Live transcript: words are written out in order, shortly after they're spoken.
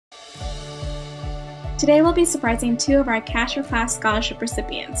Today we'll be surprising two of our Cash for Class scholarship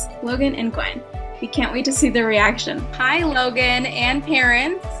recipients, Logan and Gwen. We can't wait to see their reaction. Hi Logan and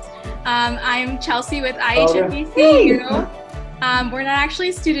parents. I'm Chelsea with IHMBCU. We're not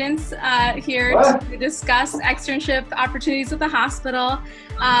actually students here to discuss externship opportunities with the hospital,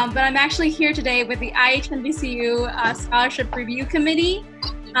 but I'm actually here today with the IHMBCU Scholarship Review Committee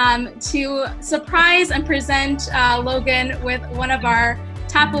to surprise and present Logan with one of our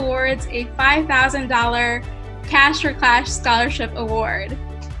top awards, a $5,000 Cash for Class Scholarship Award.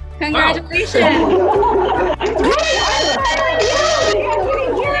 Congratulations! Wow.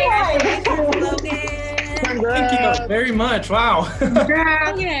 Thank you very much. Wow.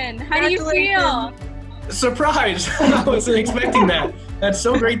 Logan, how do you feel? Surprised. I wasn't expecting that. That's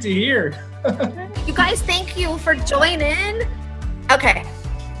so great to hear. You guys, thank you for joining. Okay,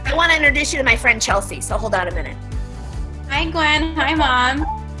 I want to introduce you to my friend Chelsea, so hold on a minute. Hi Gwen, hi Mom.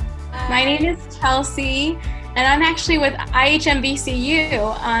 My name is Chelsea, and I'm actually with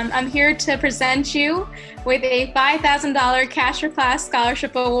IHMBCU. I'm here to present you with a $5,000 Cash for Class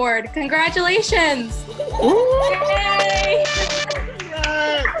Scholarship Award. Congratulations! Yay!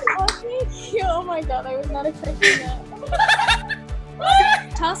 Oh, thank you. Oh my God, I was not expecting that.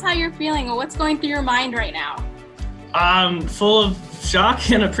 Tell us how you're feeling or what's going through your mind right now. I'm full of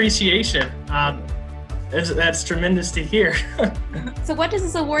shock and appreciation. That's tremendous to hear. So what does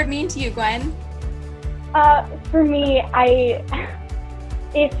this award mean to you, Gwen? For me,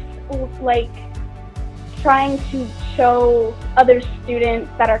 it's like trying to show other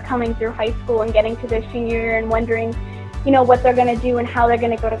students that are coming through high school and getting to their senior year and wondering, you know, what they're going to do and how they're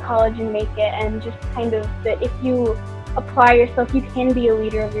going to go to college and make it, and just kind of that if you apply yourself, you can be a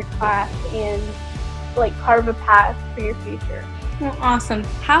leader of your class and like carve a path for your future. Well, awesome.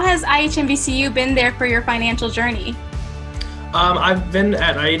 How has IHMBCU been there for your financial journey? I've been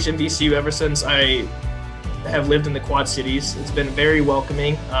at IHMBCU ever since I have lived in the Quad Cities. It's been very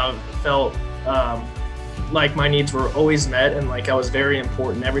welcoming. Felt like my needs were always met and like I was very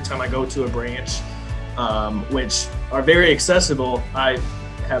important every time I go to a branch, which are very accessible. I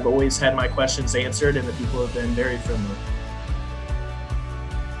have always had my questions answered and the people have been very friendly.